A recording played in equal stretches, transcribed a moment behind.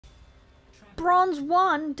bronze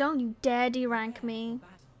 1? Don't you dare derank me.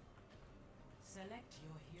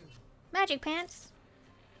 Magic pants.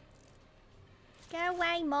 Go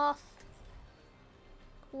away, moth.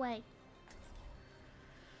 Go away.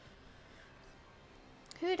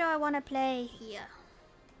 Who do I want to play here?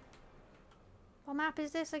 What map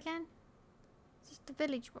is this again? Is this the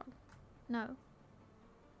village one? No.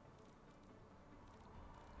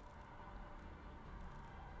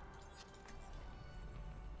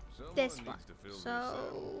 This one.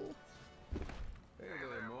 So...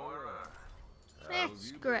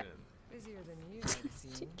 screw it.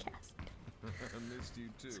 Missed you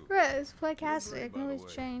too. Screw it, let's play cassidy. I can always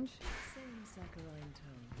change. Same saccharine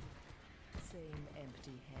tone. Same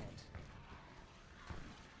empty head.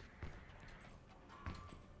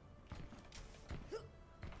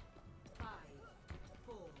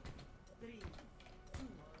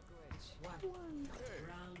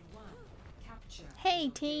 Hey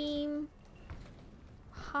team.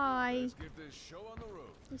 Hi. Let's get this show on the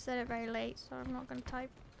road. You said it very late, so I'm not gonna type.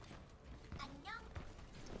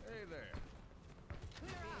 Hey there.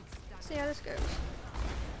 See how this goes.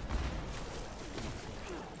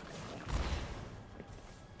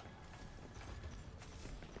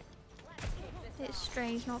 It's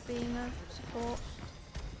strange not being a support.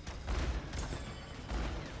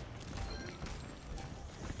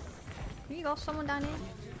 You got someone down here?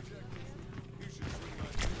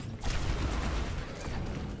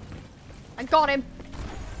 I got him!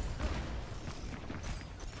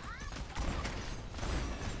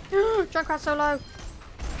 Junkrat so low!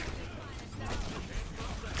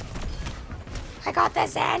 I got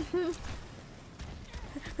this in!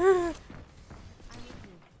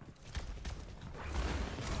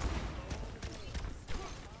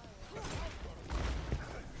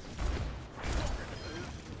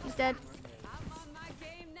 He's dead.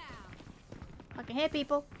 I can hear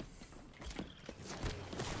people.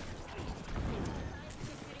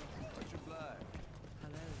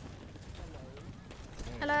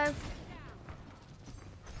 Hello.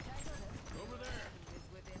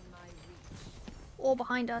 All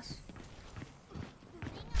behind us.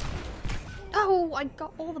 Oh, I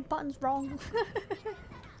got all the buttons wrong.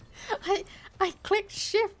 I clicked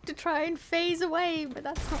shift to try and phase away, but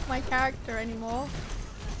that's not my character anymore.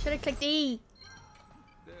 Should have clicked E.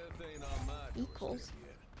 Equals.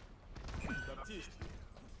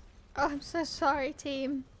 Oh, I'm so sorry,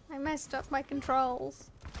 team. I messed up my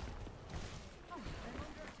controls.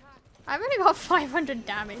 I've only got 500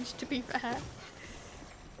 damage, to be fair.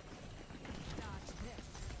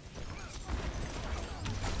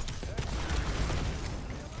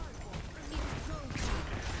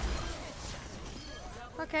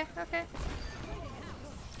 Okay, okay.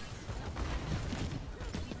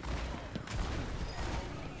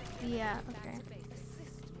 Yeah, okay.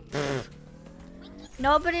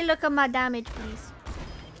 Nobody look at my damage, please.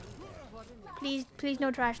 Please, please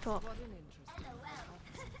no trash talk.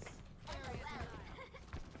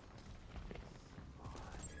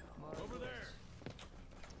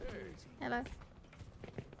 Hello.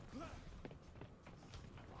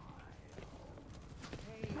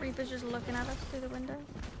 Reaper's just looking at us through the window.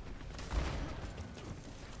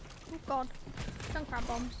 Oh god. Junkrat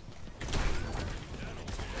bombs.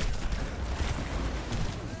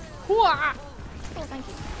 Hooah! Oh, thank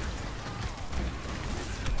you.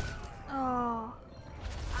 Oh.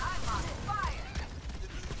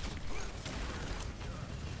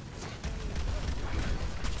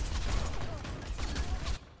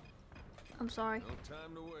 I'm sorry. No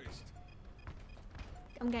time to waste.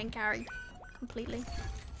 I'm getting carried completely.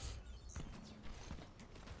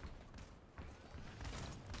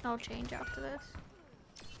 I'll change after this.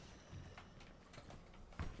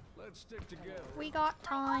 Let's stick together. We got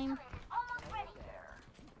time.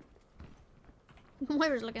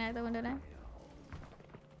 Moira's looking out the window now.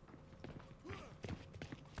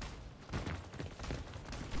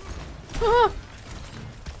 Ah!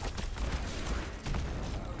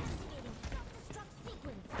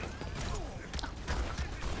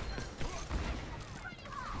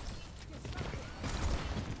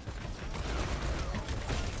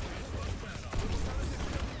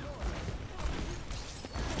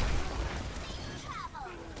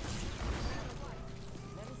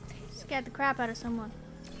 Scared the crap out of someone.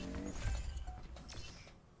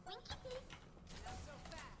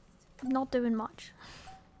 Not doing much.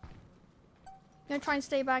 I'm gonna try and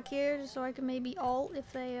stay back here just so I can maybe ult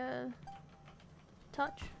if they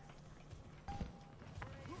touch.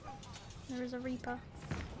 There is a Reaper.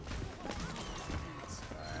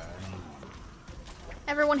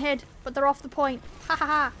 Everyone hid, but they're off the point. Ha ha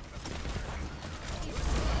ha!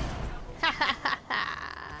 Ha ha ha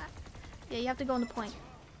ha! Yeah, you have to go on the point.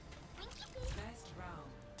 Best round.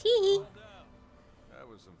 Tee. Well done. That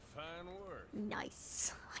was some fine work.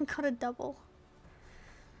 Nice. I got a double.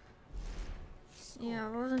 Yeah, I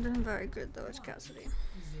wasn't doing very good though as Cassidy.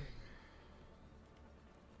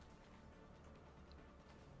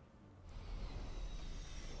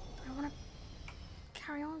 I want to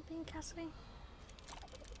carry on being Cassidy.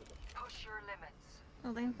 Push your limits.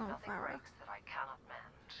 Oh, they don't Nothing fire. breaks that I cannot mend.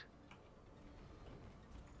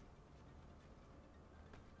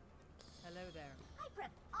 Hello there. I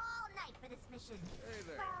prepped all night for this mission. Hey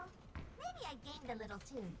there. Well, maybe I gained a little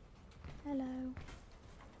too. Hello.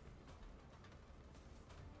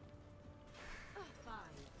 5,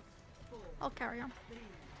 4, I'll carry on. 3,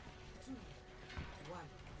 2, 1.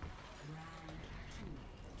 Round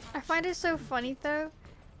 2. I find it so funny though.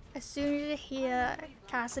 As soon as you hear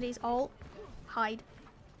Cassidy's ult, hide.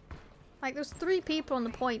 Like there's 3 people on the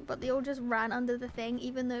point, but they all just ran under the thing,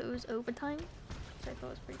 even though it was overtime. So I thought it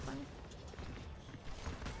was pretty funny.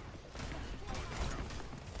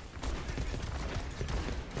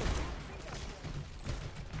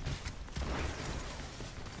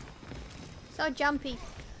 So jumpy.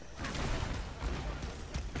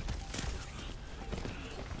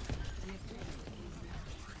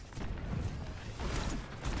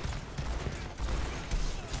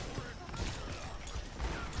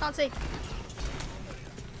 Can't see.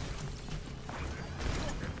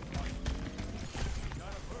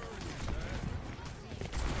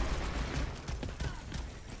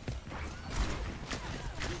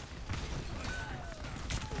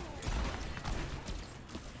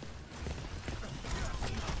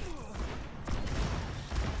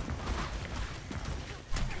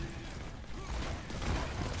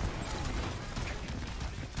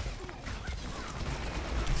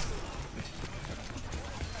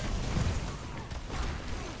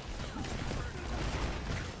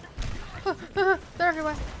 They're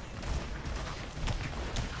everywhere.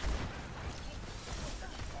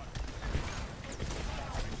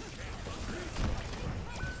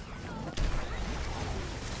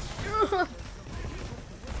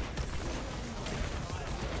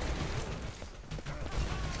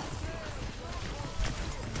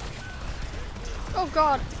 Oh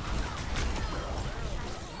god.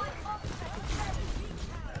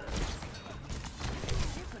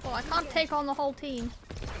 Well, I can't take on the whole team.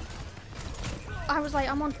 I was like,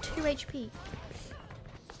 I'm on 2 HP.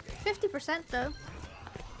 50% though.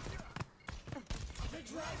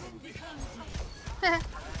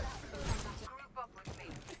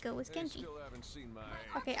 Go with They Genji. still haven't seen my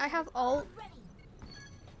ass. Okay, I have ult.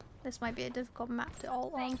 This might be a difficult map to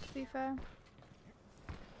ult on, to be fair.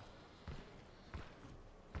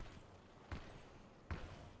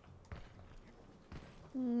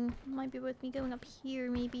 Might be worth me going up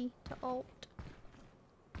here maybe to ult.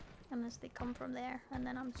 Unless they come from there, and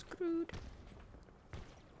then I'm screwed.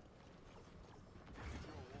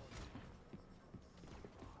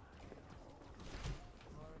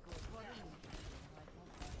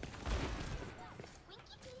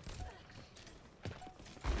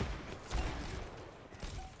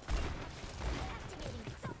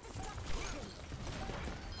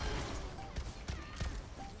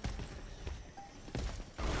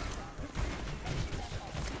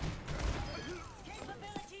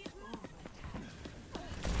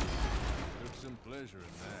 Took some pleasure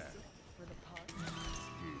in that. For the part.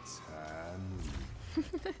 It's hand.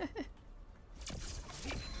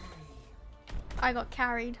 I got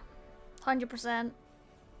carried. 100%.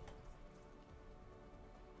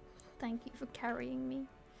 Thank you for carrying me.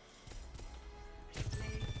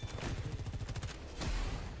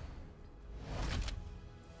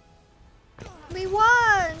 We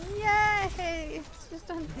won! Yay! It's just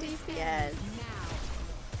on DPS.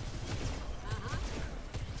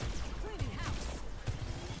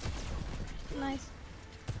 Nice.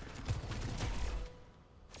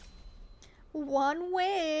 1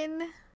 win!